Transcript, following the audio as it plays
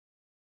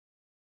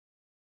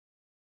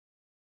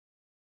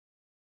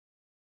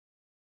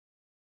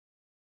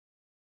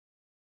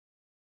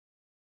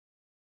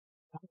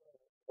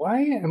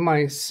Why am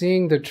I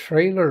seeing the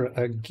trailer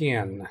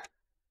again?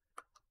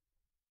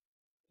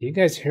 You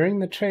guys hearing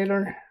the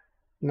trailer?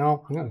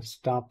 No, I'm going to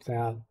stop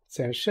that.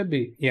 See, I should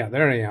be. Yeah,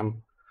 there I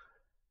am.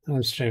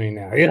 I'm streaming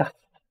now. Yeah.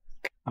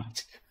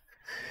 God.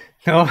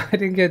 No, I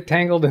didn't get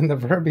tangled in the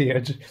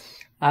verbiage.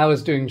 I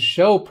was doing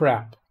show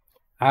prep.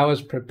 I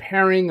was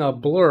preparing a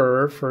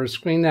blur for a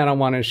screen that I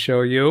want to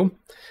show you.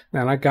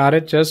 Then I got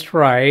it just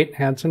right.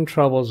 Had some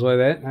troubles with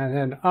it. I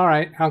said, all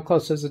right, how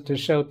close is it to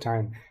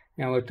showtime?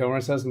 And I looked over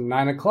and it says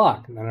 9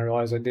 o'clock. And then I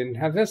realized I didn't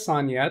have this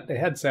on yet, the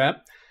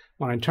headset.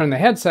 When I turn the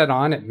headset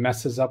on, it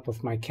messes up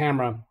with my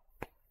camera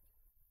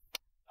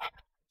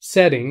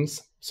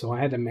settings. So I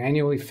had to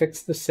manually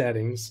fix the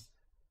settings.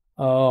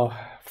 Oh,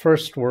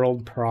 first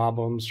world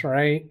problems,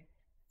 right?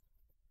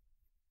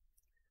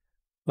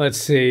 Let's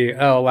see.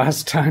 Oh,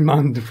 last time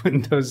on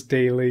Windows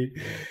Daily,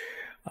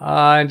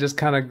 I'm just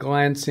kind of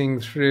glancing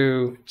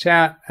through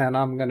chat, and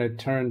I'm going to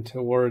turn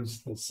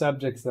towards the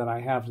subjects that I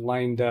have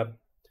lined up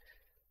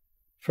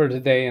for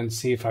today and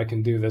see if I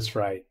can do this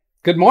right.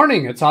 Good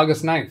morning. It's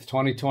August 9th,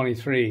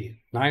 2023,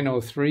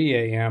 9:03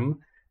 a.m.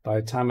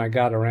 by the time I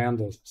got around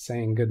to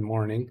saying good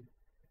morning.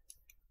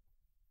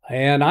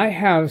 And I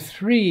have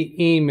 3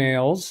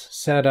 emails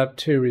set up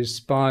to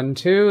respond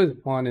to.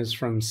 One is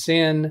from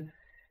Sin,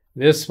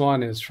 this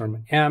one is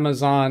from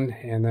Amazon,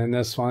 and then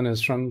this one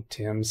is from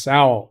Tim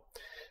Sowell.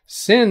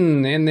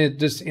 Sin in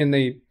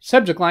the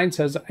subject line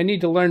says, I need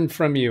to learn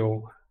from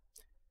you.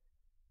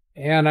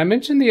 And I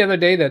mentioned the other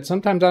day that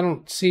sometimes I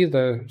don't see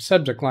the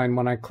subject line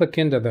when I click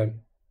into the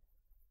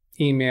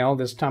email.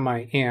 This time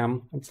I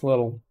am. It's a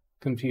little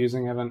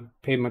confusing. I haven't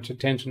paid much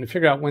attention to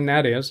figure out when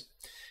that is.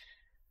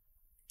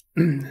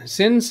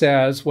 Sin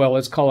says, well,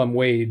 let's call him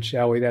Wade,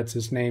 shall we? That's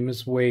his name,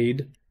 is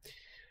Wade.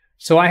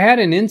 So I had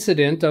an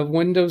incident of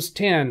Windows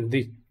 10.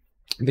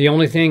 The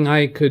only thing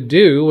I could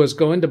do was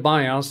go into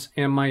BIOS,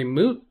 and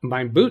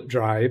my boot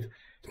drive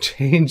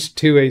changed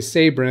to a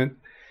Sabrent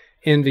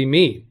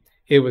NVMe.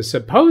 It was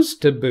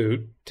supposed to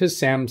boot to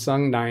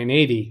Samsung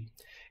 980,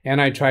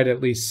 and I tried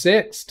at least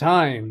 6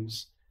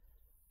 times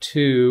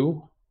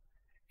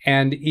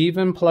and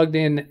even plugged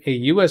in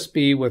a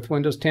USB with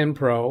Windows 10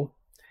 Pro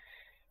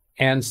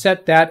and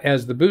set that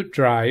as the boot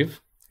drive.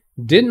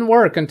 Didn't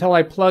work until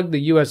I plugged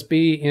the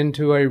USB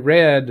into a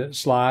red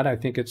slot. I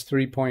think it's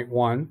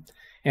 3.1,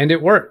 and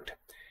it worked.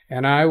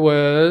 And I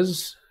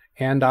was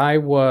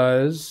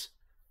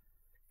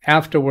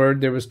afterward,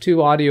 there was 2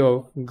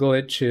 audio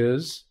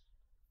glitches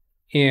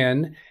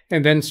in,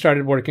 and then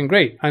started working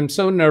great. I'm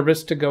so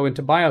nervous to go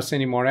into BIOS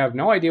anymore. I have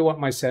no idea what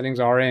my settings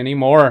are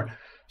anymore.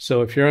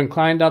 So if you're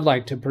inclined, I'd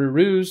like to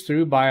peruse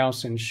through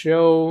BIOS and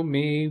show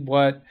me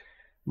what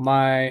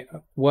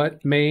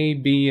may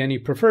be any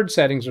preferred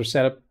settings or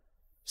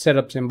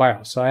setups in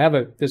BIOS.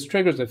 So this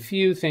triggers a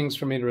few things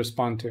for me to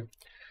respond to.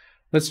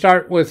 Let's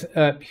start with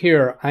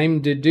here.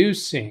 I'm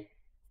deducing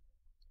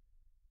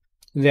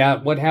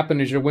that what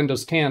happened is your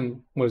Windows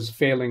 10 was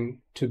failing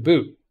to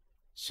boot.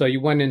 So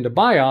you went into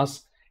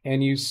BIOS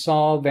and you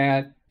saw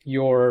that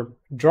your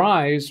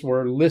drives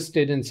were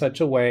listed in such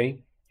a way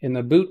in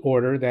the boot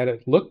order that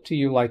it looked to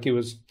you like it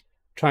was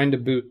trying to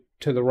boot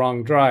to the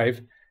wrong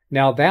drive.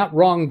 Now that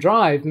wrong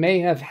drive may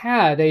have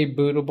had a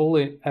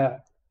bootable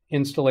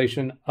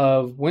installation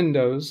of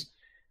Windows,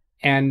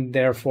 and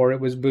therefore it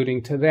was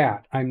booting to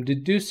that. I'm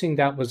deducing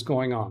that was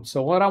going on.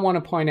 So what I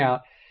want to point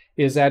out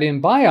is that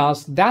in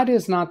BIOS, that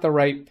is not the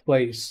right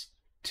place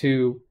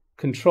to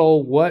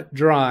control what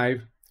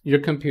drive your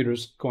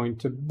computer's going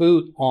to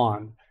boot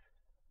on.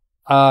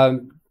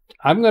 I'm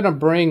going to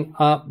bring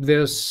up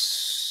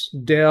this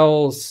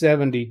Dell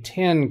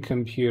 7010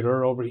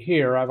 computer over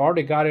here. I've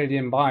already got it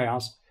in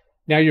BIOS.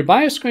 Now your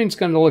BIOS screen is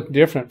going to look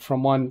different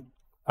from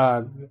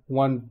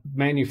one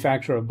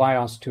manufacturer of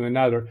BIOS to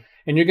another,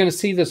 and you're going to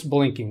see this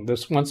blinking.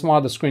 This once in a while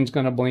the screen's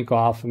going to blink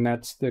off, and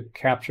that's the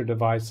capture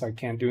device. I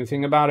can't do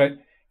anything about it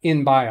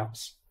in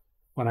BIOS.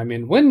 When I'm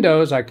in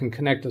Windows, I can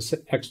connect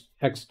an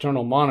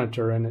external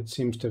monitor, and it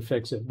seems to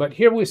fix it. But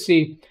here we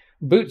see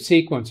boot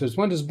sequences: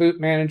 Windows Boot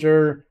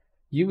Manager,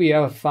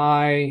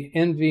 UEFI,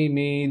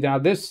 NVMe. Now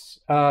this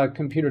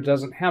computer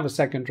doesn't have a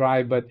second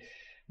drive, but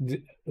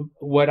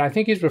what I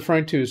think he's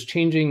referring to is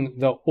changing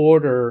the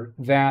order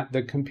that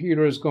the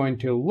computer is going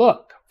to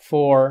look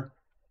for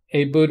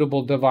a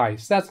bootable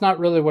device. That's not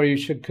really where you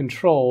should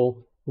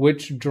control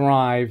which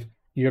drive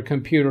your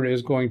computer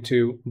is going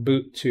to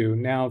boot to.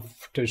 Now,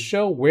 to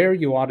show where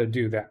you ought to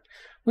do that,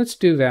 let's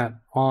do that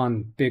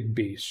on Big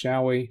Beast,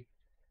 shall we?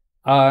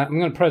 I'm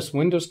going to press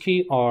Windows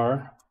key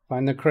R,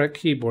 find the correct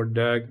keyboard,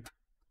 Doug,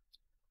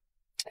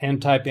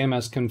 and type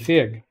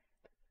msconfig,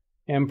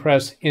 and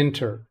press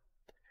Enter.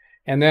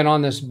 And then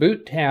on this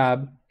boot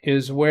tab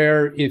is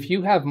where, if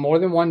you have more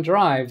than one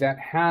drive that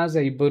has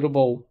a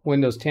bootable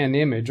Windows 10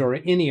 image or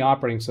any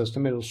operating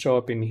system, it'll show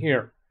up in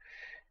here.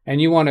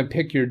 And you want to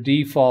pick your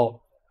default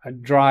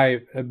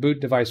boot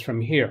device from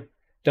here.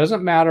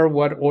 Doesn't matter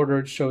what order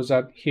it shows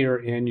up here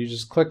in, you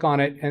just click on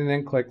it and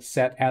then click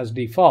Set as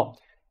Default.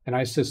 And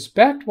I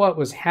suspect what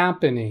was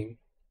happening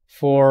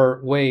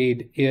for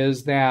Wade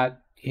is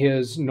that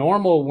his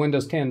normal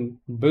Windows 10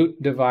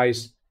 boot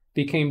device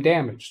became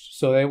damaged,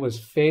 so it was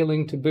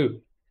failing to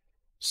boot.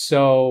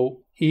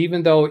 So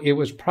even though it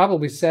was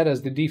probably set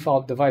as the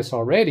default device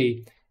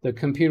already, the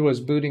computer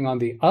was booting on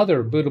the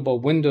other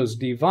bootable Windows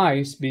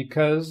device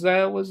because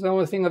that was the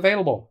only thing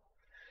available.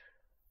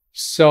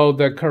 So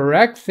the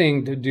correct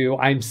thing to do,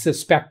 I'm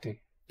suspecting,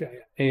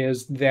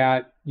 is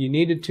that you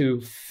needed to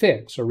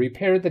fix or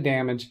repair the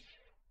damage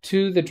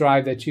to the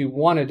drive that you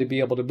wanted to be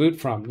able to boot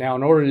from. Now,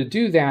 in order to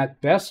do that,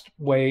 best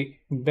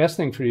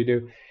thing for you to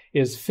do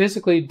is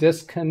physically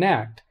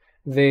disconnect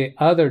the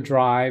other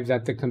drive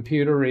that the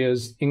computer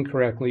is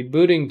incorrectly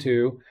booting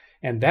to,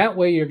 and that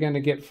way you're going to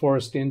get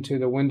forced into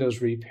the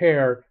Windows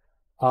repair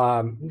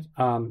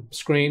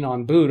screen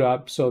on boot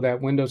up so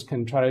that Windows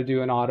can try to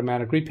do an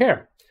automatic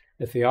repair.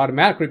 If the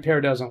automatic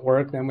repair doesn't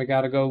work, then we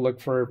got to go look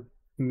for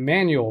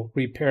manual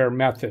repair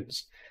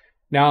methods.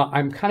 Now,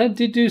 I'm kind of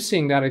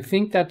deducing that I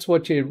think that's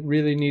what you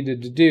really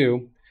needed to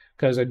do,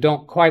 because I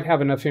don't quite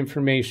have enough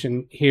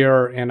information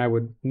here, and I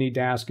would need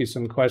to ask you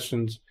some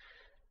questions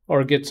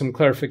or get some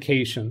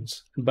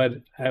clarifications.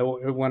 But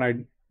when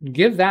I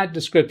give that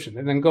description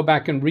and then go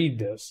back and read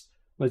this,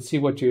 let's see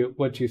what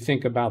you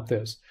think about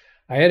this.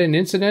 I had an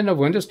incident of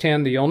Windows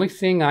 10. The only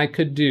thing I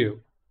could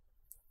do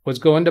was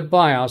go into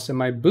BIOS, and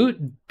my boot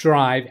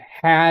drive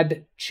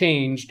had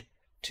changed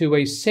to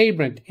a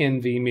Sabrent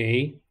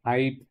NVMe.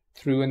 I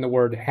threw in the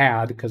word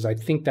had because I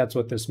think that's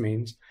what this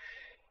means.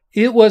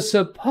 It was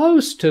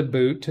supposed to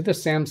boot to the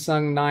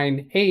Samsung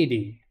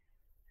 980.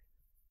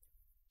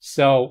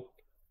 So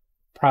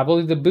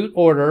probably the boot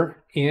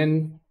order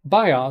in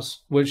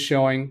BIOS was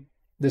showing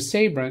the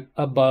Sabrent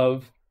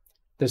above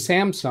the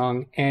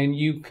Samsung, and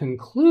you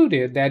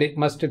concluded that it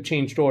must have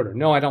changed order.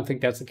 No, I don't think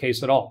that's the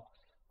case at all.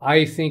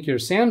 I think your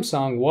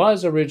Samsung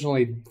was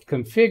originally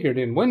configured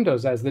in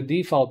Windows as the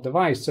default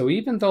device, so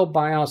even though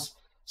BIOS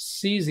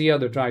sees the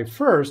other drive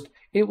first,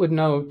 it would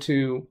know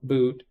to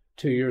boot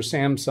to your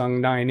Samsung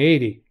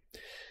 980.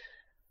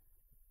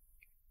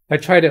 I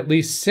tried at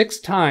least 6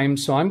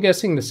 times, so I'm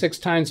guessing the 6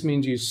 times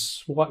means you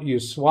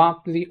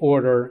swapped the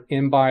order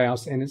in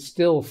BIOS and it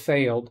still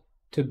failed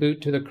to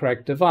boot to the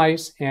correct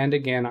device. And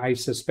again, I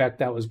suspect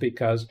that was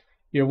because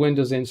your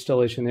Windows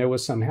installation there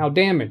was somehow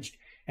damaged.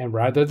 And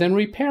rather than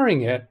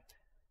repairing it,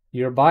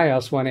 your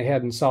BIOS went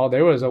ahead and saw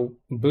there was a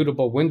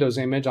bootable Windows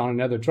image on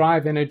another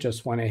drive, and it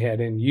just went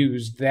ahead and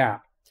used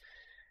that.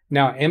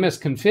 Now,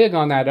 msconfig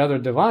on that other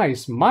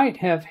device might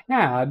have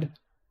had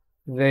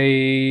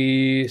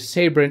the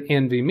Sabrent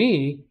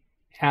NVMe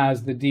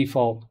as the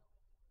default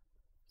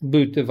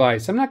boot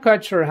device. I'm not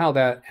quite sure how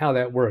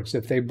that works,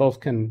 if they both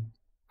can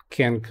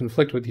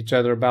conflict with each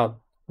other about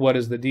what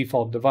is the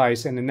default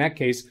device. And in that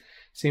case,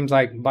 seems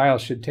like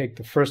BIOS should take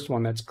the first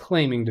one that's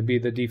claiming to be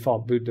the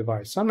default boot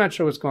device. So I'm not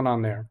sure what's going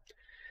on there.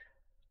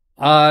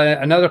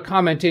 Another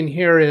comment in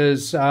here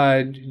is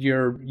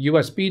your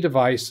USB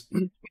device.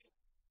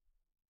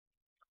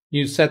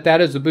 You set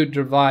that as a boot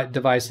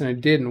device and it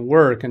didn't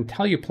work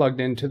until you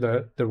plugged into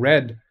the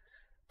red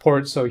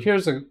port. So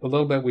here's a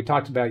little bit we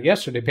talked about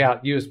yesterday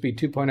about USB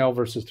 2.0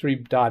 versus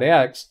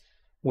 3.x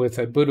with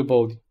a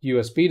bootable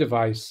USB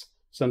device.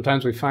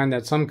 Sometimes we find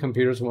that some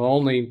computers will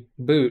only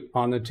boot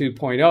on the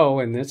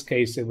 2.0. In this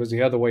case, it was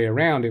the other way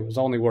around. It was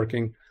only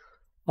working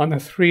on the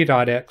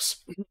 3.x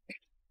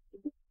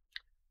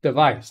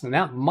device. And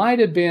that might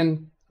have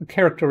been a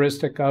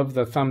characteristic of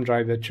the thumb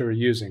drive that you're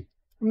using.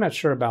 I'm not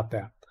sure about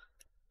that.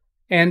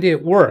 And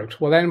it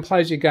worked. Well, that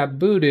implies you got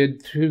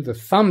booted through the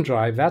thumb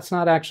drive. That's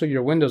not actually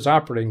your Windows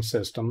operating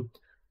system.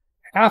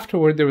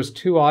 Afterward, there was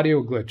 2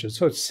 audio glitches.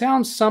 So it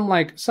sounds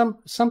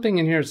something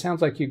in here. It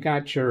sounds like you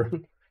got your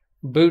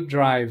boot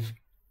drive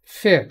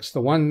fixed,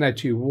 the one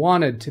that you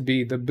wanted to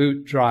be the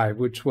boot drive,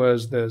 which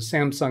was the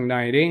Samsung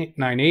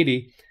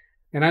 980.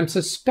 And I'm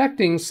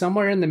suspecting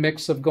somewhere in the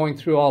mix of going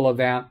through all of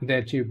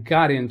that you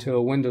got into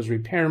a Windows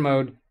repair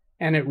mode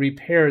and it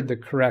repaired the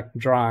correct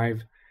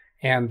drive,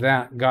 and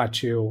that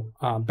got you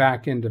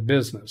back into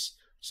business.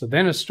 So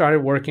then it started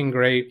working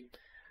great.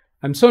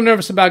 I'm so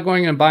nervous about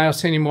going in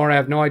BIOS anymore. I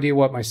have no idea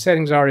what my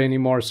settings are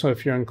anymore. So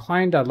if you're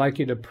inclined, I'd like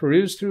you to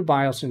peruse through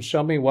BIOS and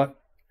show me what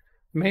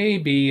may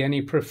be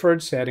any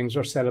preferred settings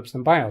or setups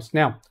in BIOS.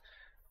 Now,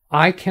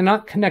 I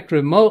cannot connect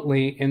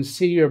remotely and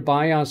see your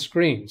BIOS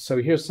screen. So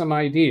here's some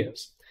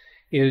ideas.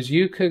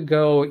 You could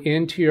go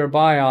into your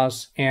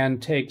BIOS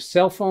and take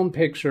cell phone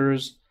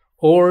pictures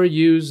or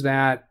use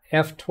that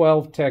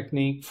F12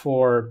 technique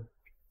for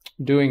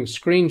doing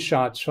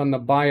screenshots from the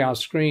BIOS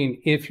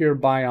screen if your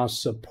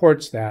BIOS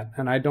supports that.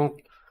 And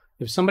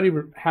if somebody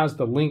has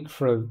the link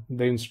for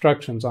the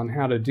instructions on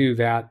how to do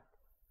that,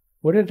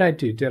 what did I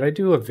do? Did I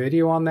do a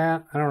video on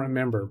that? I don't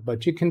remember.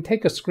 But you can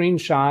take a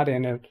screenshot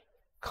and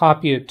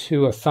copy it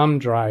to a thumb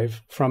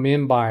drive from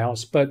in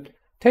BIOS. But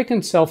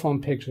taking cell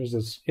phone pictures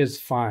is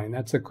fine.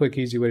 That's a quick,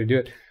 easy way to do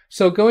it.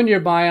 So go into your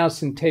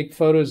BIOS and take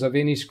photos of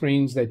any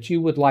screens that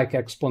you would like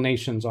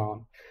explanations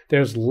on.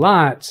 There's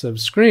lots of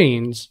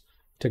screens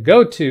to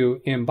go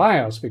to in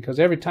BIOS because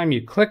every time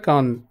you click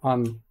on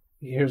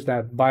here's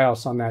that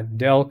BIOS on that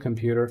Dell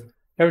computer,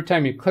 every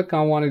time you click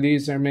on one of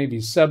these, there may be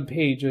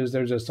sub-pages.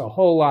 There's just a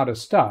whole lot of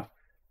stuff.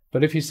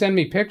 But if you send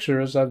me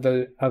pictures of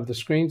the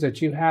screens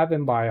that you have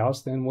in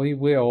BIOS, then we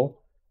will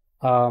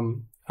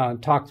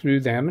talk through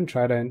them and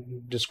try to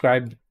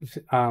describe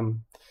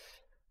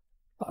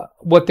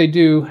what they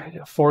do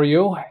for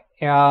you.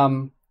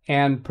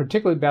 And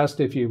particularly best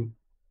if you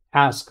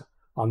ask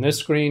on this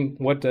screen,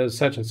 what does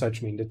such and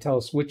such mean, to tell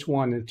us which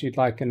one that you'd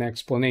like an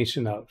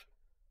explanation of.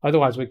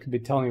 Otherwise, we could be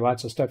telling you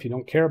lots of stuff you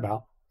don't care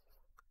about.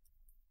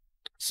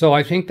 So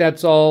I think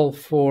that's all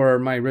for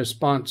my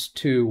response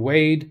to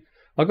Wade.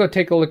 I'll go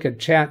take a look at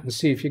chat and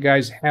see if you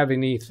guys have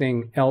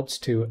anything else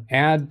to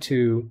add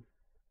to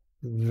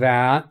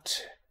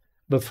that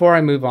before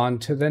I move on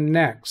to the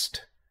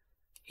next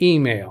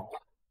email.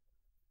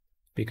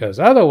 Because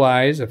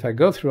otherwise, if I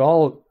go through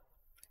all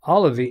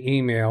of the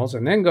emails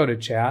and then go to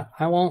chat,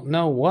 I won't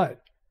know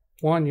what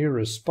one you're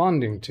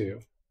responding to.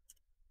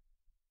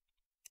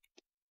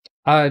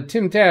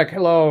 Tim Tech,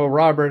 hello.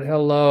 Robert,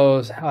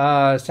 hello.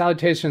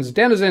 Salutations,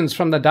 denizens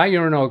from the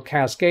diurnal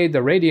cascade,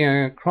 the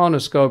radiant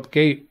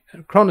chronoscape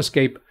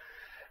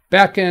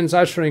beckons,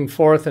 ushering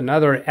forth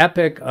another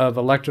epic of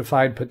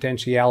electrified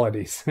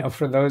potentialities. Now,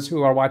 for those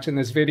who are watching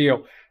this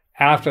video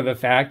after the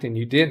fact and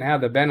you didn't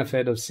have the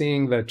benefit of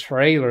seeing the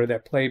trailer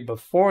that played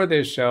before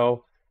this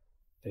show,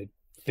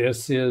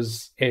 this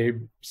is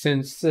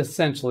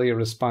essentially a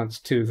response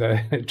to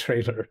the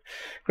trailer.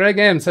 Greg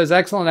M. says,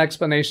 excellent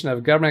explanation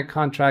of government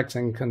contracts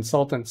and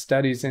consultant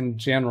studies in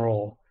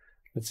general.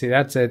 Let's see,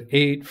 that's at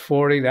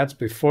 8:40. That's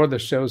before the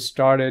show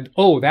started.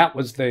 Oh, that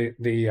was the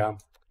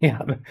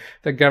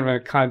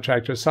government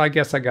contractor. So I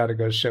guess I got to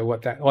go show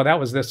what that. Oh, that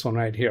was this one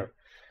right here.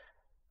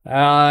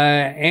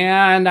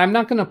 And I'm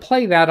not going to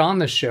play that on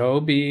the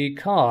show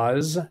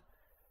because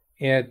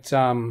it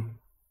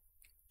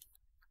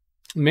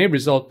may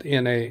result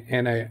in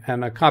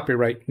a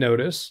copyright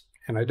notice,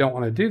 and I don't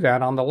want to do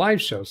that on the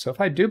live show. So if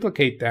I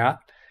duplicate that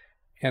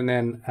and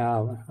then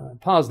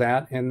pause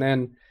that and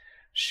then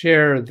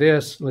share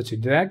this, let's see,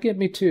 did that get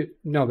me to?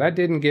 No, that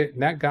didn't get.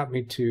 That got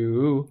me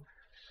to.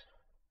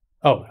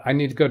 Oh, I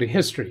need to go to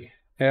history.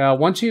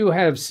 Once you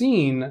have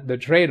seen the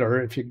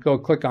trailer, if you go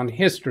click on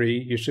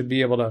history, you should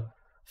be able to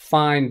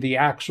find the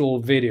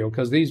actual video,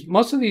 because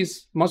most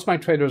of my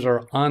trailers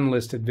are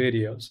unlisted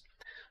videos.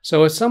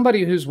 So if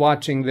somebody who's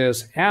watching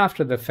this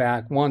after the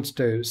fact wants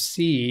to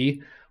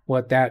see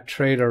what that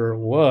trailer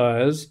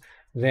was,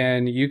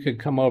 then you could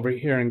come over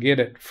here and get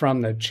it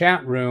from the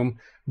chat room.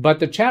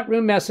 But the chat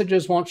room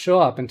messages won't show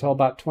up until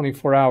about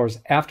 24 hours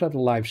after the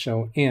live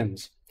show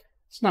ends.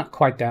 It's not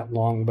quite that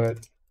long,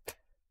 but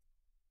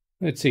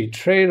let's see,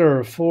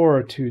 trailer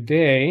for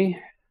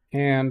today,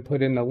 and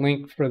put in the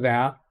link for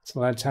that. So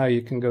that's how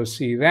you can go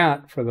see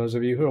that for those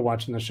of you who are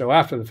watching the show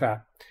after the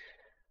fact.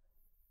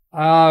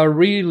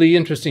 Really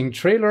interesting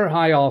trailer.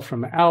 Hi, all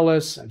from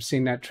Alice. I've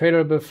seen that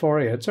trailer before.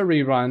 Yeah, it's a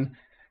rerun.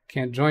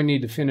 Can't join,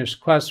 need to finish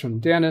quest from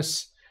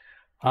Dennis.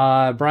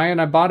 Brian,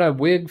 I bought a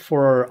wig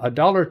for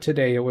 $1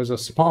 today. It was a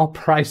small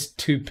price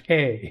to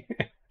pay.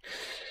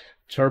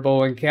 Turbo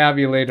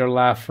Encabulator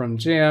laugh from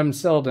Jim.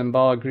 Selden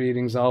Ball,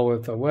 greetings all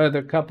with the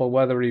weather. Couple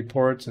weather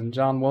reports. And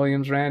John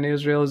Williams ran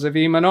Israel as a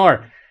V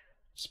minor.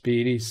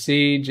 Speedy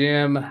C,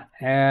 Jim,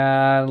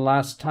 and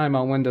last time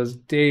on Windows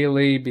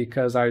Daily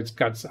because I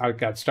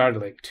got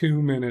started like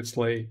 2 minutes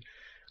late.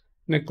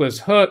 Nicholas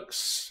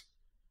Hooks.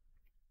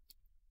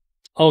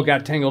 Oh,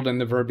 got tangled in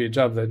the verbiage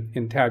of the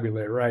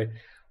entabulator, right?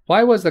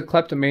 Why was the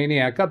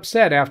kleptomaniac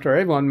upset after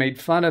everyone made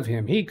fun of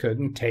him? He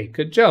couldn't take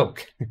a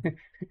joke.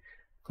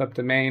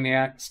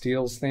 Kleptomaniac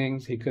steals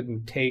things. He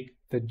couldn't take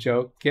the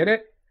joke. Get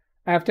it?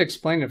 I have to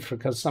explain it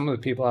because some of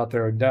the people out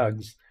there are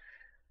Dougs.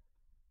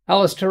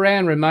 Alice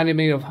Turan reminded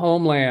me of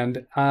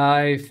Homeland.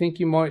 I think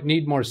you might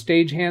need more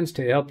stagehands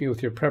to help you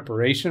with your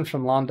preparation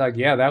from Long Doug.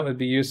 Yeah, that would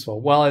be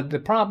useful. Well, the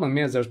problem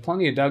is there's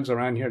plenty of Dougs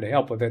around here to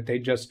help with it. They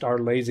just are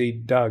lazy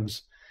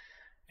Dougs.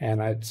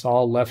 And it's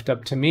all left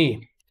up to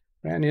me.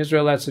 Ran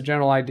Israel, that's the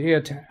general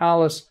idea. To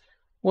Alice.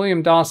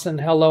 William Dawson,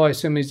 hello. I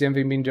assume these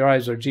NVMe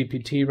drives are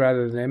GPT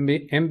rather than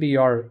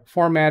MBR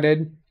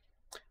formatted.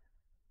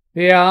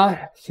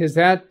 Yeah, is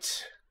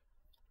that...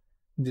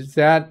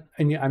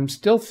 and I'm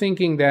still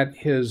thinking that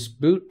his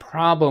boot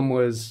problem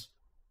was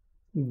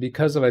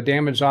because of a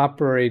damaged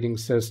operating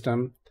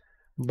system,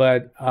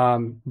 but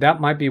that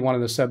might be one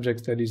of the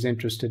subjects that he's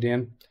interested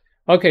in.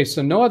 Okay,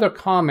 so no other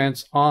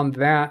comments on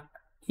that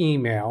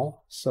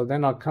email. So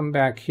then I'll come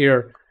back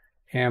here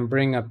and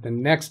bring up the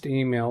next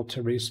email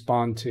to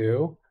respond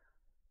to.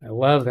 I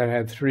love that I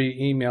had 3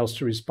 emails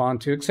to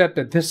respond to, except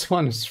that this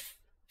one is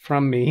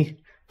from me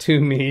to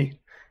me.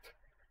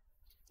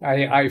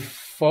 I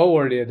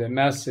forwarded a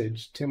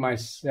message to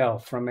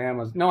myself from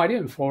Amazon. No, I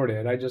didn't forward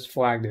it. I just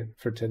flagged it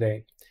for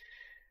today.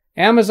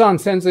 Amazon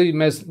sends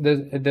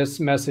this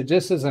message.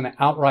 This is an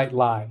outright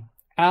lie.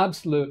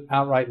 Absolute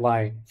outright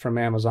lie from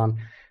Amazon.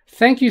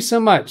 Thank you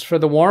so much for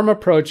the warm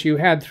approach you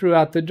had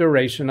throughout the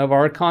duration of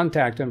our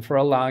contact and for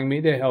allowing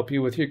me to help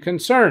you with your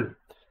concern.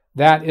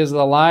 That is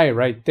the lie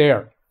right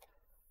there.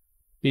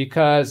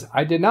 because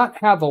I did not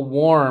have a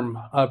warm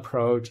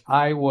approach.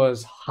 I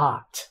was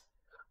hot.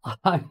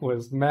 I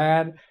was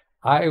mad.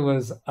 I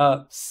was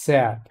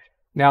upset.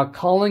 Now,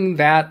 calling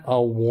that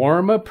a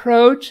warm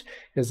approach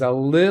is a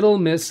little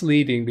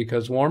misleading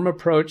because warm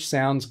approach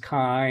sounds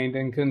kind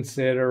and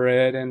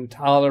considerate and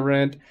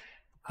tolerant.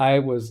 I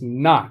was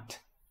not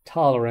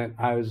tolerant.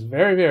 I was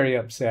very, very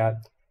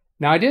upset.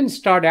 Now, I didn't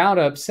start out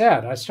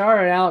upset. I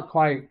started out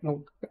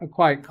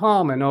quite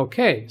calm and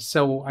okay.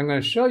 So I'm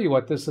going to show you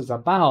what this is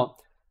about.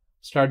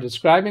 Start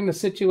describing the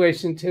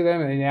situation to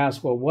them, and they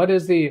ask, well, what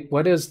is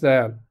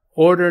the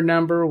order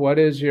number? What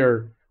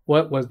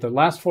was the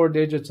last 4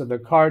 digits of the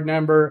card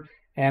number?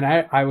 And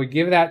I would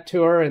give that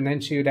to her, and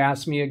then she would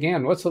ask me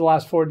again, what's the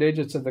last 4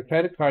 digits of the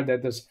credit card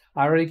I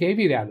already gave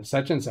you that, it's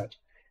such and such.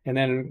 And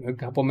then a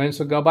couple minutes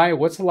would go by,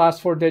 what's the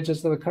last 4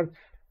 digits of the card?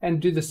 And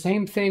do the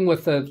same thing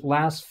with the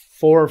last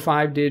 4 or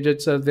 5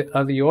 digits of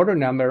the order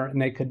number,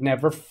 and they could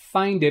never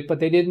find it, but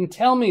they didn't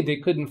tell me they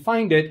couldn't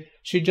find it.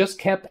 She just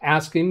kept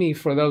asking me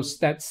for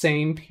that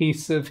same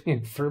piece of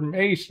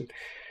information.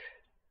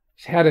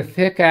 She had a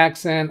thick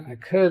accent. I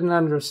couldn't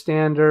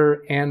understand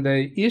her. And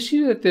the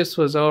issue that this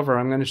was over,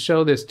 I'm going to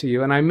show this to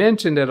you, and I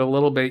mentioned it a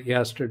little bit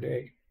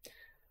yesterday.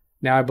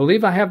 Now, I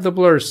believe I have the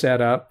blur set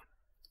up.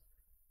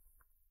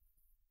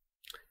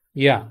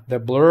 Yeah, the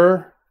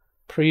blur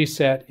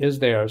preset is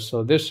there,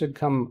 so this should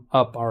come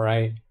up all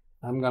right.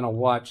 I'm going to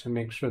watch and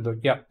make sure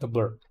that, yep, the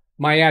blur.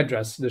 My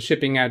address, the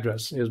shipping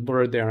address is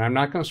blurred there. I'm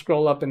not going to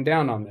scroll up and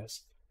down on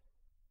this.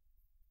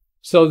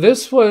 So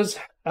this was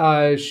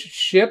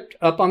shipped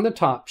up on the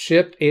top,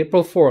 shipped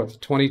April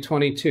 4th,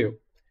 2022.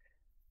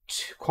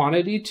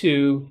 Quantity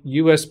 2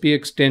 USB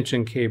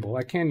extension cable.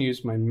 I can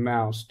use my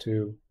mouse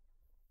to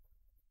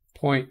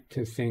point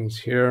to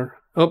things here.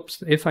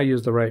 Oops, if I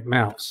use the right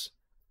mouse.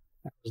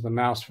 That was the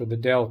mouse for the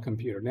Dell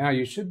computer. Now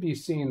you should be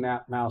seeing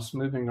that mouse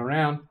moving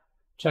around.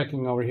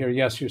 Checking over here,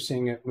 yes, you're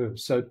seeing it move.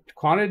 So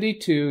quantity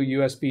 2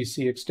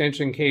 USB-C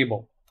extension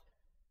cable,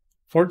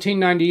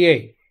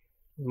 $14.98.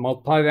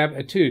 Multiply that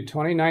by 2,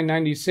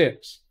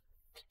 $29.96.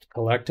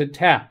 Collected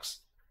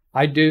tax.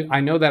 I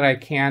know that I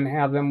can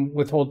have them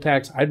withhold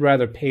tax. I'd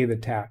rather pay the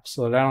tax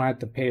so that I don't have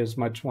to pay as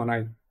much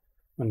when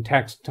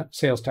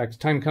sales tax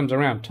time comes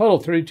around.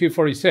 Total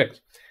 $32.46.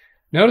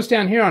 Notice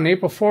down here on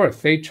April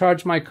 4th, they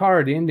charged my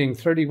card ending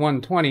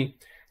 3120.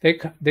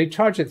 They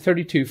charged it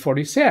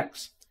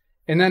 $32.46.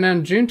 And then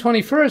on June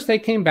 21st, they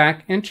came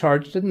back and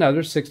charged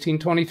another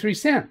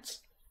 $16.23.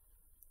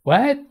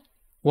 What?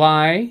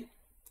 Why?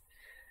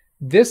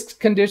 This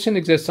condition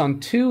exists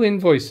on 2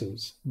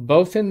 invoices,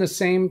 both in the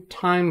same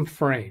time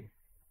frame.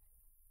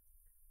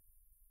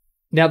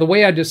 Now, the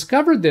way I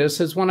discovered this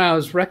is when I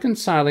was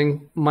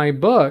reconciling my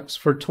books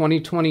for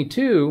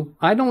 2022.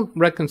 I don't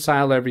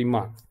reconcile every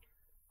month.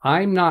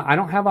 I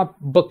don't have a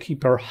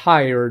bookkeeper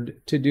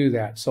hired to do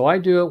that. So I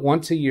do it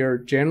once a year.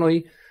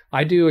 Generally,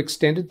 I do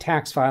extended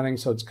tax filing,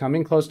 so it's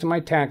coming close to my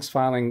tax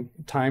filing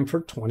time for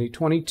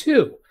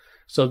 2022.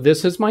 So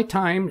this is my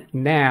time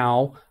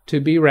now to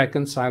be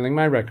reconciling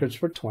my records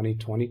for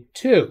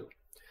 2022.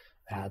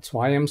 That's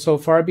why I'm so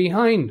far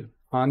behind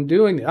on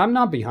doing it. I'm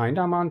not behind,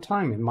 I'm on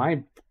time in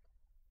my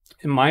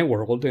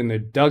world, in the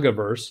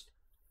Dougaverse.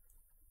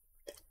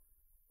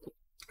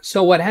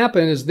 So what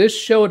happened is this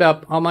showed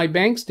up on my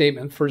bank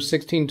statement for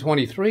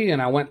 16/23,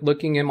 and I went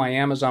looking in my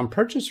Amazon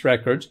purchase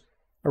records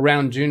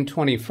around June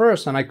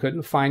 21st, and I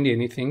couldn't find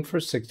anything for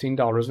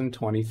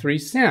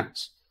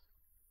 $16.23.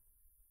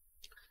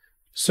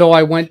 So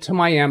I went to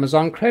my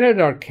Amazon credit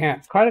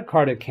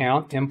card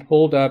account and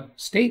pulled up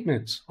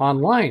statements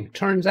online.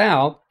 Turns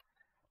out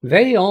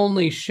they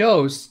only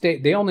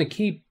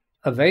keep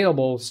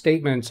available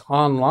statements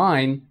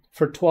online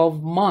for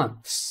 12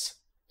 months.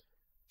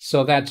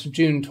 So that's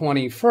June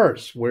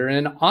 21st. We're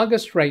in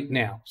August right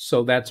now.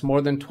 So that's more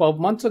than 12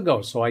 months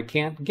ago. So I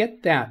can't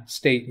get that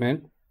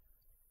statement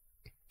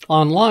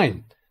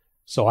online.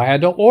 So I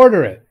had to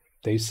order it.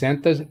 They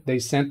sent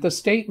the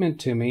statement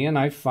to me, and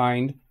I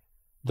find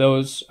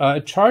those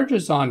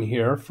charges on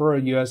here for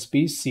a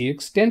USB-C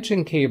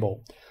extension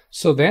cable.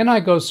 So then I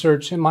go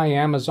search in my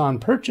Amazon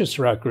purchase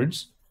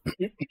records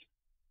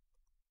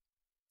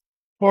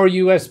for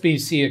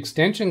USB-C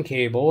extension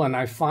cable, and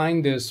I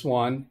find this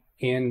one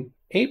in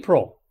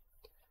April.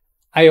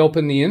 I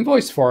open the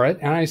invoice for it,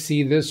 and I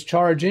see this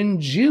charge in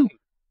June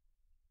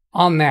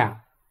on that.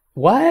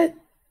 What?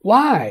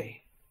 Why?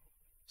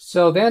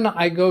 So then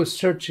I go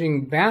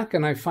searching back,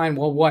 and I find,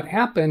 well, what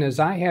happened is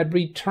I had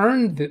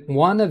returned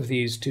one of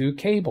these 2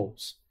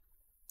 cables.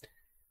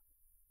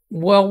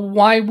 Well,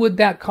 why would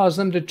that cause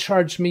them to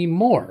charge me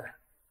more?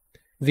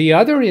 The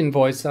other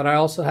invoice that I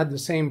also had the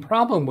same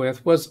problem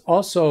with was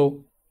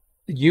also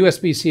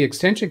USB-C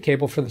extension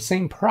cable for the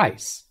same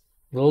price,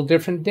 a little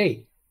different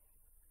date.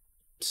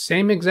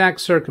 Same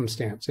exact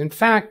circumstance. In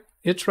fact,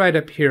 it's right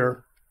up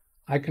here.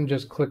 I can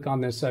just click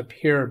on this up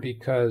here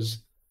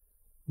because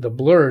the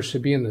blur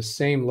should be in the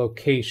same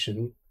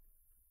location.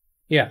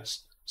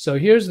 Yes. So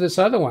here's this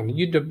other one.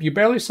 You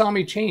barely saw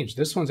me change.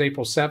 This one's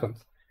April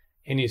 7th.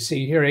 And you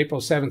see here,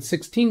 April 7th,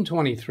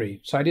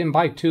 16/23. So I didn't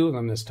buy 2 of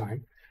them this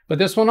time. But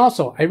this one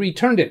also, I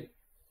returned it.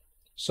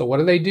 So what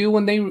do they do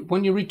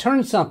when you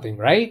return something,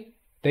 right?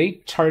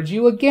 They charge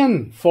you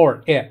again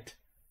for it.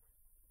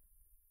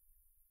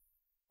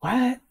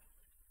 What?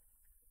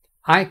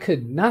 I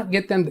could not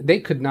get them.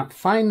 They could not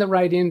find the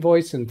right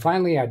invoice. And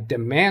finally, I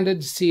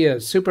demanded to see a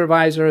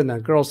supervisor. And the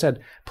girl said,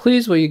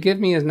 please, will you give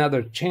me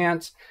another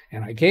chance?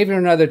 And I gave her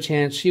another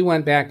chance. She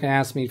went back and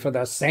asked me for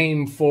the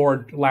same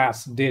 4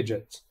 last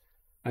digits.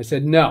 I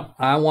said, no,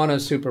 I want a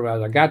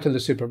supervisor. I got to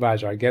the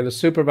supervisor. I gave the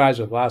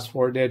supervisor the last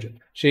 4 digits.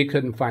 She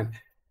couldn't find it.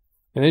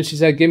 And then she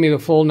said, give me the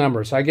full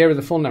number. So I gave her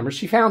the full number.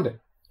 She found it.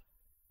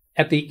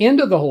 At the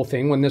end of the whole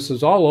thing, when this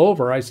is all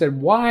over, I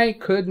said, why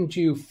couldn't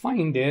you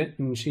find it?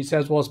 And she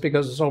says, well, it's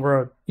because it's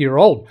over a year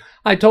old.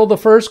 I told the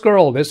first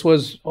girl this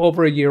was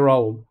over a year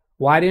old.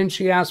 Why didn't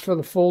she ask for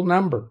the full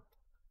number?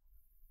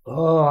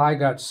 Oh, I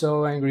got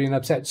so angry and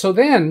upset. So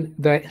then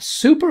the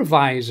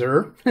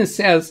supervisor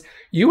says,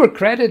 you were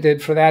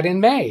credited for that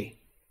in May.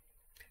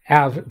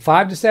 Have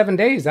 5 to 7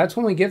 days. That's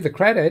when we give the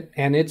credit,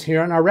 and it's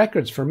here in our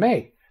records for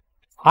May.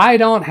 I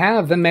don't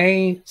have the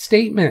May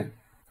statement.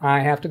 I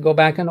have to go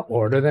back and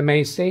order the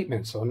May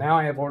statement. So now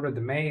I have ordered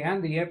the May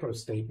and the April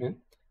statement.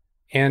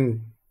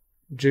 And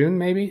June,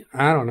 maybe?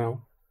 I don't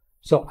know.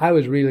 So I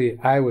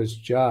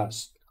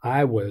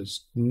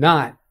was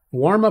not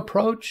warm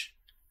approach.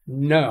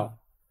 No.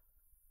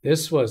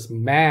 This was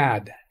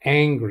mad,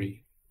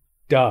 angry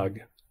Doug.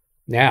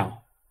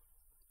 Now,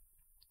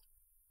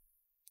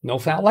 no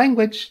foul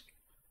language.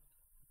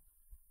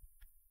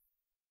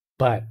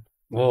 But,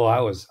 oh,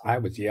 I was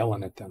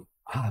yelling at them.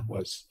 I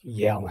was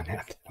yelling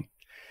at them.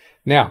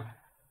 Now,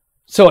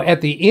 so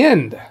at the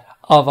end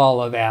of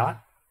all of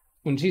that,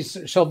 when she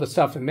showed the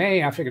stuff in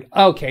May, I figured,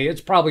 okay, it's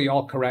probably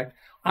all correct.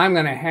 I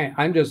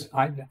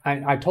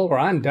told her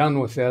I'm done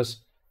with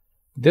this.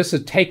 This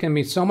has taken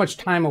me so much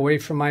time away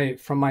from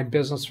my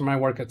business, from my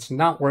work. It's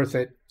not worth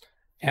it.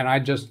 And I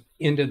just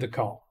ended the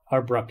call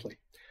abruptly.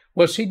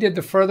 Well, she did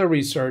the further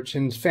research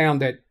and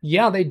found that,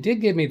 yeah, they did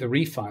give me the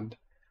refund,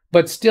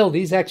 but still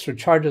these extra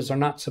charges are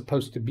not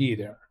supposed to be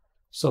there.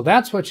 So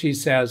that's what she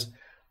says.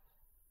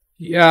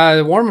 Yeah,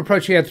 the warm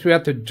approach you had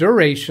throughout the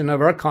duration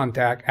of our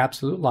contact,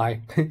 absolute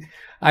lie.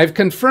 I've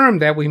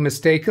confirmed that we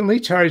mistakenly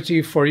charged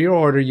you for your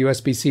order,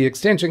 USB-C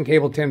extension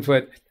cable,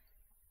 10-foot,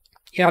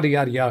 yada,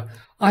 yada, yada.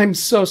 I'm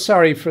so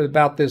sorry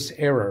about this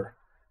error.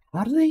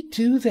 How do they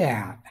do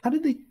that? How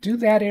did they do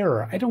that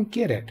error? I don't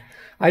get it.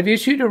 I've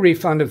issued a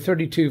refund of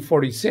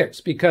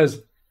 $32.46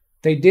 because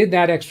they did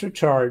that extra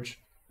charge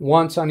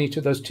once on each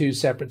of those 2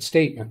 separate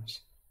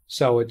statements.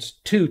 So it's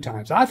 2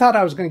 times. I thought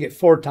I was going to get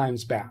 4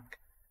 times back,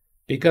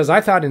 because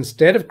I thought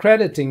instead of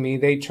crediting me,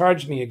 they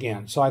charged me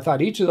again. So I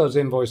thought each of those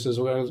invoices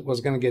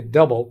was going to get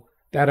double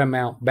that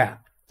amount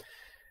back.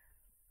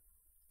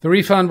 The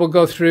refund will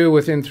go through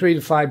within 3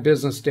 to 5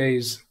 business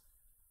days.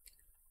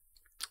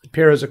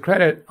 Appear as a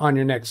credit on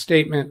your next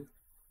statement.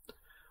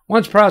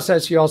 Once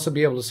processed, you'll also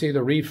be able to see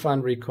the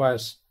refund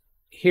request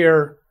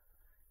here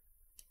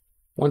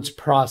once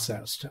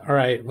processed. All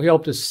right, we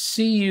hope to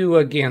see you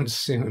again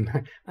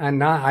soon.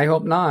 And I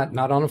hope not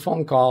on a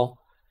phone call.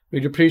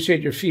 We'd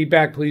appreciate your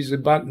feedback. Please use the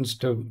buttons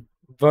to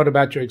vote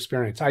about your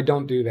experience. I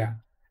don't do that.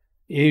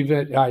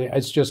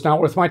 It's just not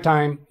worth my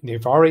time.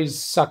 They've already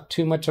sucked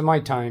too much of my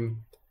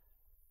time.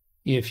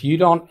 If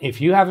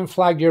you haven't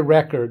flagged your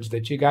records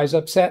that you guys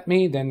upset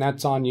me, then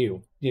that's on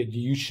you.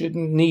 You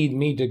shouldn't need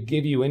me to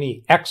give you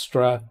any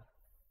extra,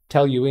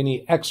 tell you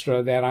any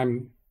extra that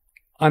I'm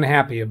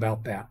unhappy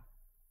about that.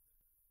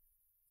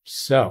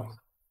 So,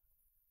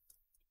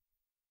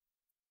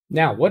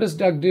 now, what does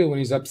Doug do when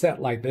he's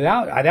upset like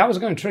that? That was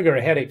going to trigger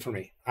a headache for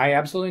me. I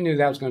absolutely knew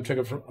that was going to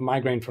trigger a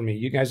migraine for me.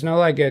 You guys know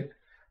that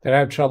I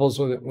have troubles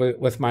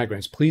with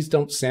migraines. Please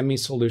don't send me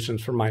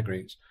solutions for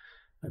migraines.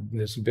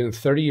 This has been a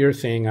 30-year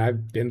thing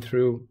I've been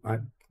through.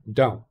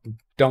 Don't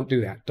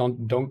do that.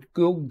 Don't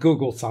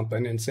Google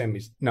something and send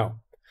me. No.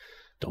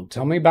 Don't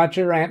tell me about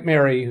your Aunt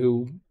Mary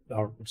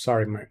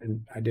sorry,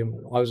 I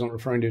wasn't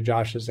referring to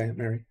Josh's Aunt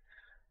Mary.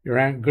 Your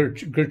Aunt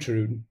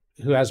Gertrude,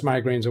 who has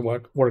migraines and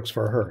what works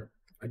for her.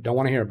 I don't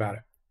want to hear about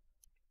it.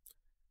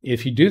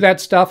 If you do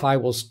that stuff, I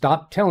will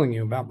stop telling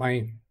you about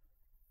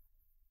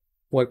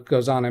what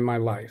goes on in my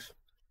life.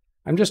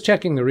 I'm just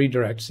checking the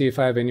redirect, see if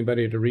I have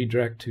anybody to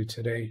redirect to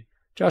today.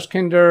 Josh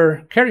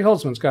Kinder, Kerry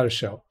Holzman's got a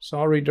show, so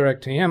I'll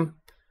redirect to him.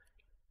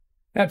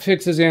 That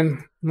fixes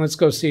in. Let's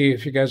go see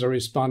if you guys are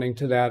responding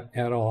to that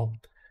at all.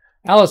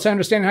 Alice, I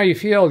understand how you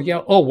feel.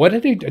 Yeah. Oh,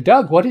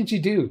 Doug, what did you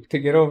do to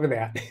get over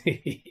that?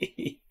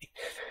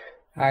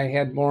 I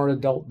had more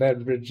adult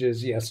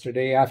beverages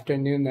yesterday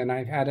afternoon than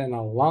I've had in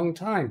a long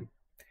time.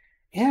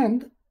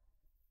 And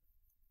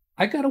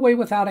I got away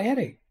without a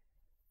headache.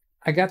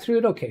 I got through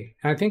it okay.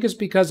 And I think it's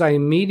because I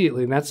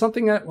immediately, and that's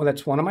something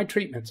that's one of my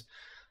treatments,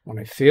 when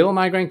I feel a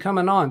migraine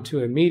coming on,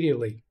 to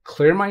immediately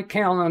clear my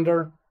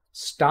calendar,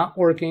 stop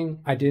working.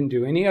 I didn't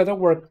do any other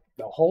work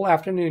the whole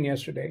afternoon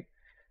yesterday.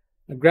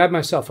 I grabbed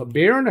myself a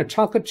beer and a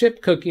chocolate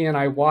chip cookie, and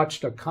I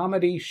watched a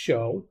comedy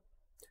show.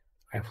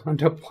 I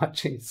wound up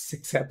watching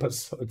 6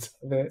 episodes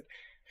of it,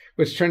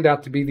 which turned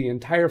out to be the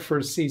entire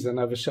first season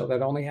of a show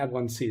that only had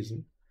one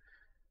season.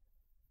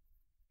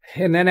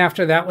 And then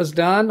after that was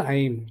done,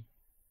 I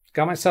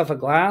got myself a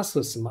glass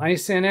with some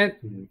ice in it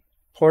and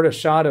poured a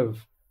shot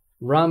of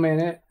rum in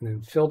it and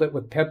then filled it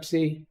with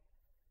Pepsi.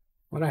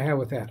 What did I have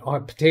with that? Oh,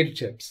 potato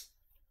chips.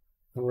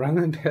 Rum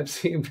and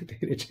Pepsi and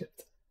potato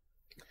chips.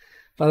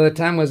 By the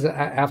time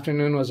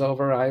afternoon was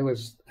over, I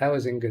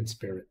was in good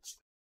spirits.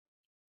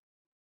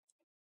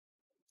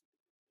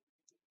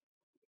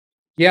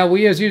 Yeah,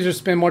 we as users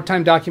spend more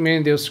time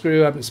documenting the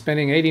screw up and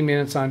spending 80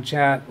 minutes on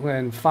chat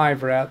when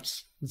 5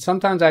 reps.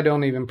 Sometimes I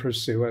don't even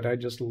pursue it. I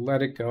just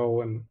let it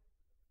go and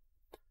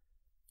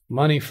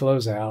money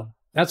flows out.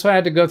 That's why I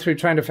had to go through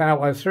trying to find out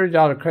why a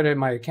 $30 credit in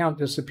my account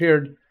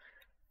disappeared.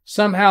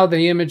 Somehow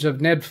the image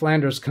of Ned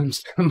Flanders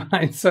comes to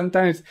mind.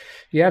 Sometimes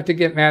you have to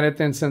get mad at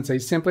them since they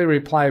simply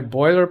reply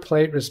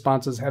boilerplate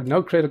responses, have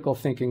no critical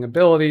thinking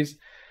abilities.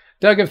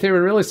 Doug, if they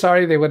were really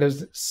sorry, they would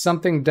have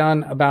something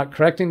done about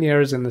correcting the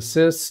errors in the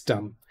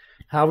system.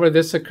 However,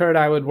 this occurred,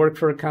 I would work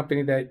for a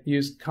company that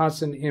used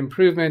constant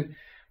improvement.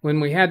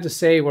 When we had to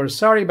say we're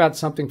sorry about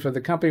something for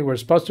the company, we're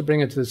supposed to bring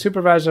it to the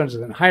supervisors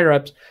and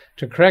higher-ups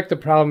to correct the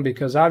problem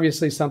because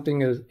obviously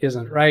something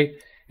isn't right.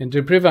 And to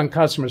improve on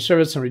customer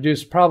service and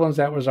reduce problems,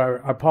 that was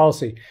our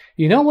policy.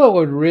 You know what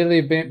would really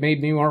have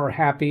made me more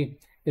happy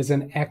is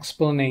an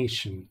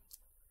explanation.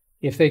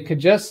 If they could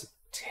just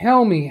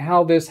tell me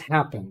how this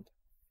happened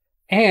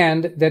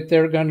and that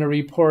they're going to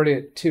report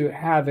it to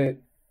have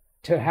it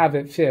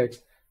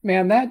fixed,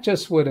 man,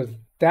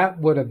 that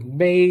would have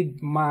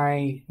made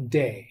my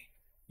day.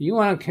 You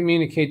want to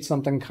communicate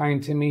something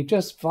kind to me,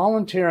 just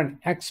volunteer an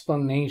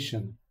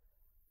explanation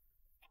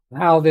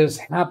how this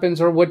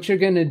happens or what you're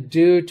going to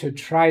do to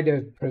try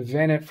to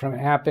prevent it from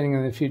happening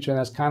in the future. And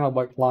that's kind of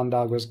what Lawn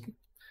Dog was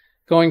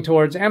going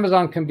towards.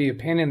 Amazon can be a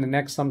pain in the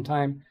neck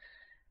sometime.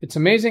 It's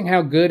amazing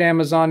how good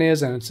Amazon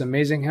is, and it's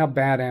amazing how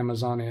bad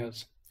Amazon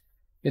is.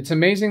 It's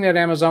amazing that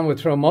Amazon would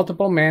throw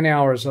multiple man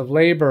hours of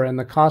labor and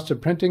the cost of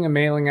printing and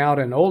mailing out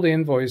an old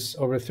invoice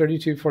over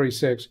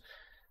 $32.46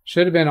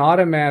 should have been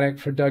automatic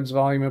for Doug's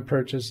volume of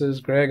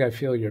purchases. Greg, I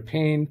feel your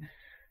pain.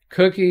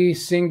 Cookie,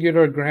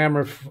 singular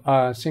grammar,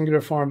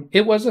 singular form.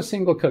 It was a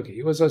single cookie.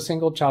 It was a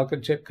single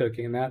chocolate chip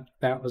cookie, and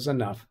that was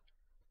enough.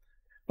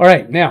 All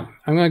right, now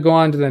I'm going to go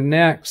on to the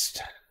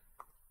next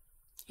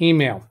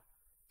email.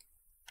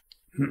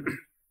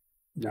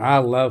 I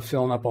love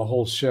filling up a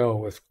whole show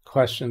with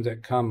questions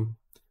that come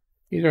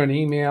either in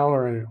email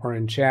or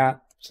in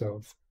chat.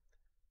 So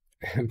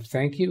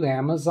thank you,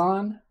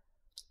 Amazon.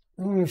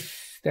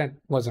 That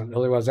wasn't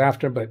really what I was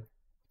after, but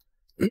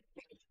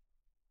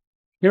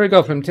here we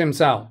go from Tim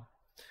Sal.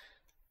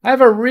 I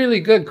have a really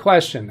good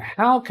question.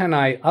 How can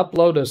I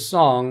upload a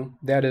song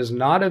that is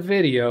not a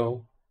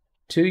video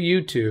to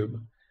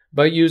YouTube,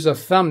 but use a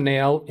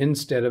thumbnail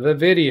instead of a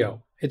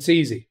video? It's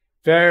easy.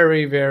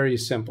 Very, very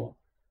simple.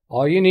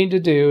 All you need to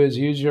do is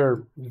use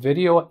your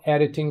video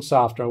editing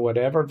software,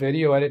 whatever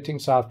video editing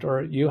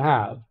software you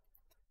have.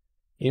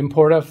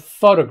 Import a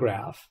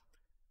photograph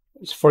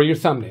for your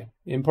thumbnail.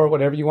 Import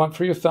whatever you want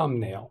for your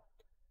thumbnail.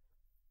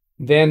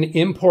 Then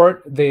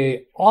import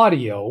the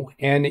audio,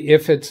 and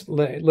if it's,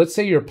 let's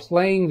say you're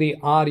playing the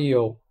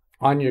audio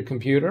on your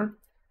computer,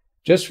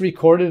 just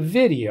record a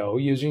video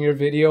using your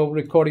video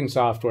recording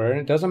software. And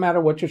it doesn't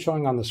matter what you're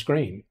showing on the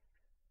screen.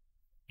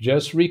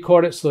 Just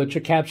record it so that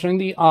you're capturing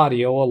the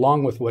audio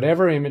along with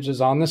whatever image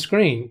is on the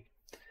screen.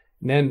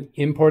 And then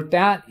import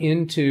that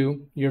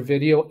into your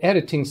video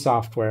editing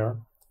software.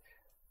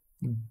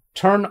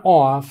 Turn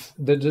off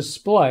the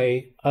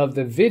display of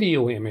the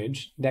video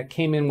image that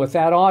came in with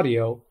that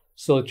audio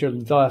so that you're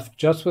left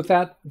just with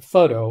that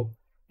photo,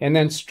 and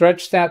then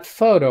stretch that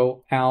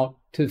photo out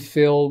to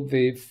fill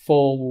the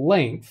full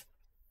length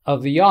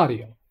of the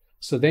audio.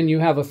 So then you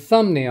have a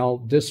thumbnail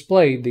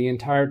displayed the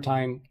entire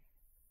time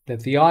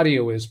that the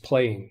audio is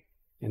playing.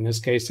 In this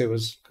case, it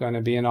was going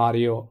to be an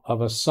audio of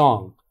a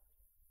song.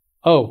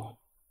 Oh,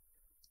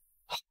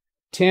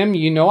 Tim,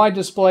 you know I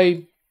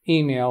display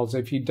emails.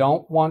 If you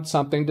don't want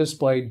something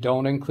displayed,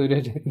 don't include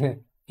it in the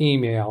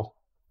email.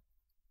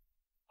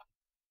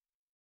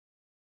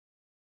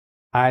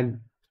 I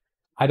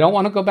don't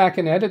want to go back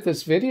and edit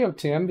this video,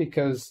 Tim,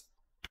 because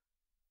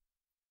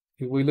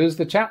we lose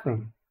the chat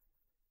room.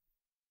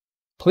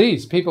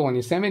 Please, people, when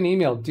you send me an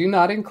email, do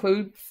not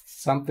include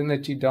something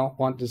that you don't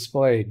want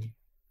displayed.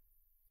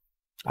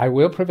 I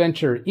will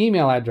prevent your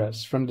email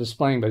address from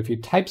displaying, but if you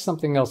type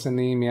something else in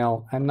the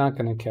email, I'm not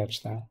going to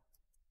catch that.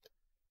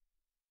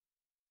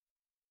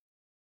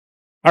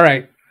 All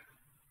right.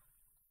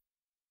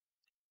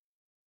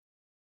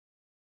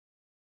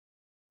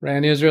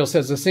 Rand Israel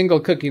says, a single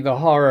cookie, the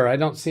horror. I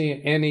don't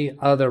see any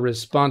other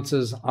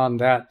responses on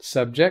that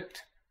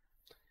subject.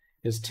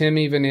 Is Tim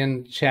even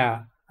in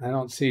chat? I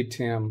don't see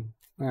Tim.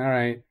 All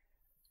right.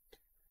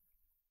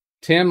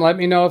 Tim, let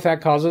me know if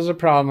that causes a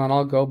problem, and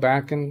I'll go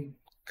back and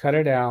cut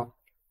it out.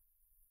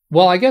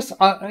 Well, I guess,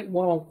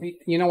 well,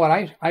 you know what?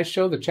 I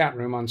show the chat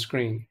room on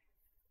screen.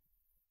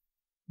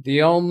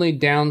 The only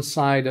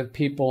downside of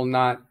people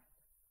not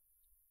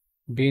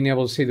being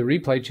able to see the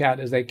replay chat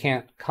is they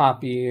can't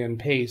copy and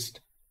paste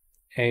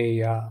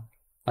a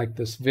like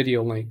this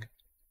video link.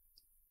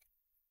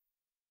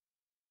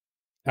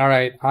 All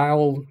right,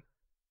 I'll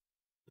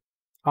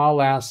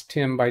ask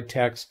Tim by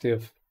text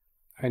if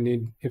he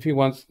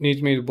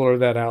needs me to blur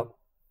that out.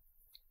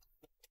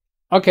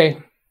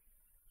 Okay,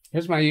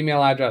 here's my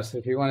email address.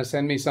 If you want to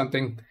send me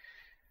something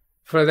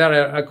for that,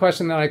 a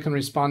question that I can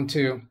respond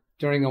to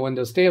during a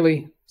Windows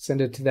Daily,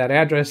 send it to that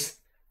address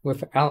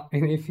without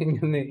anything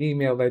in the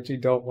email that you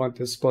don't want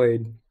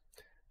displayed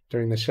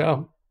during the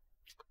show.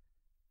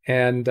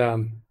 And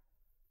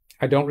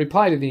I don't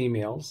reply to the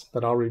emails,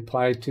 but I'll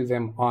reply to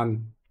them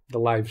on the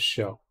live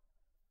show.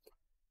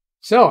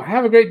 So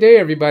have a great day,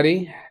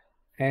 everybody.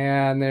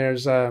 And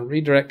there's a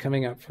redirect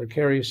coming up for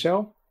Carrie's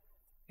show.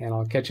 And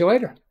I'll catch you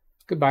later.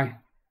 Goodbye.